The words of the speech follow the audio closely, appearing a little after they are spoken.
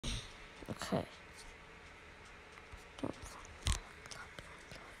Okay. Don't find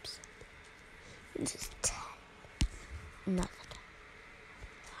clubs. This is 10. Another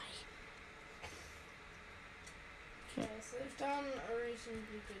 10. Okay, so they've done a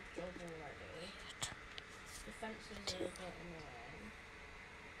reasonably good job already. The fences are a bit annoying.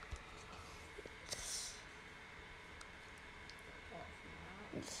 Apart from that.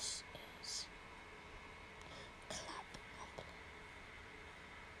 This is Collab.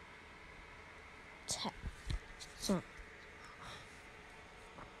 10. So,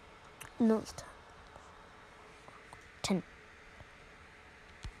 no, 10.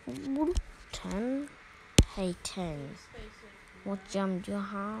 10. Hey, 10. What gem do you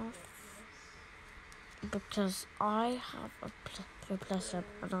have? Because I have a plus up,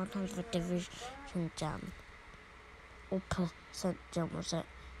 I don't have a division gem. Or percent gem, was it?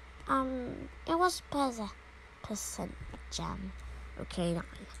 It was percent gem. Okay, 9.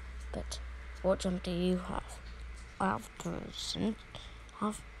 But what gem do you have? I have percent. I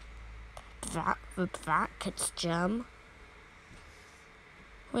have the brackets gem.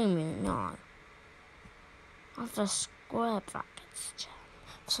 Wait a minute, no. I have the square brackets gem.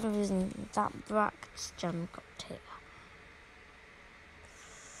 For some reason, that brackets gem got here.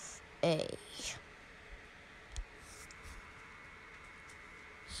 A.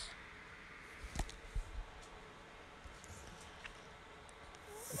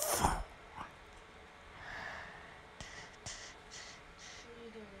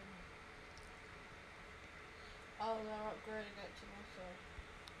 Oh, they're upgrading it to muscle.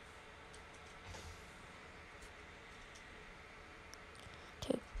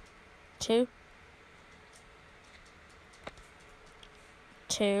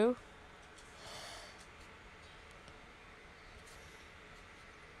 Two.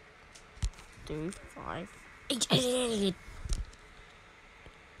 3, 5, 8, 8.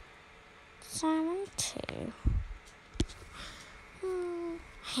 7, 2.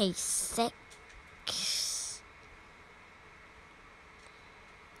 Hey, 6.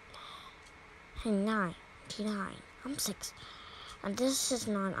 Hey, 9. 9. I'm 6. And this is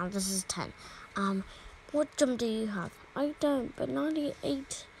 9, and this is 10. What gem do you have? I don't, but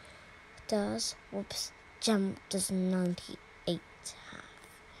 98 does. Whoops. Gem does 98 have?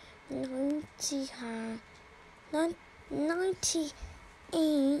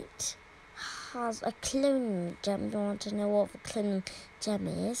 98 has a cloning gem. You want to know what the cloning gem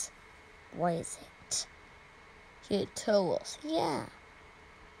is? What is it? You tell us. Yeah.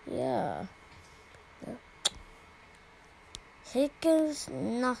 Here goes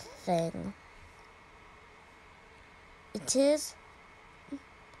nothing. It is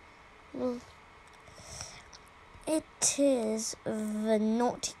the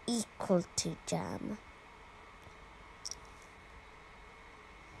not equal to gem.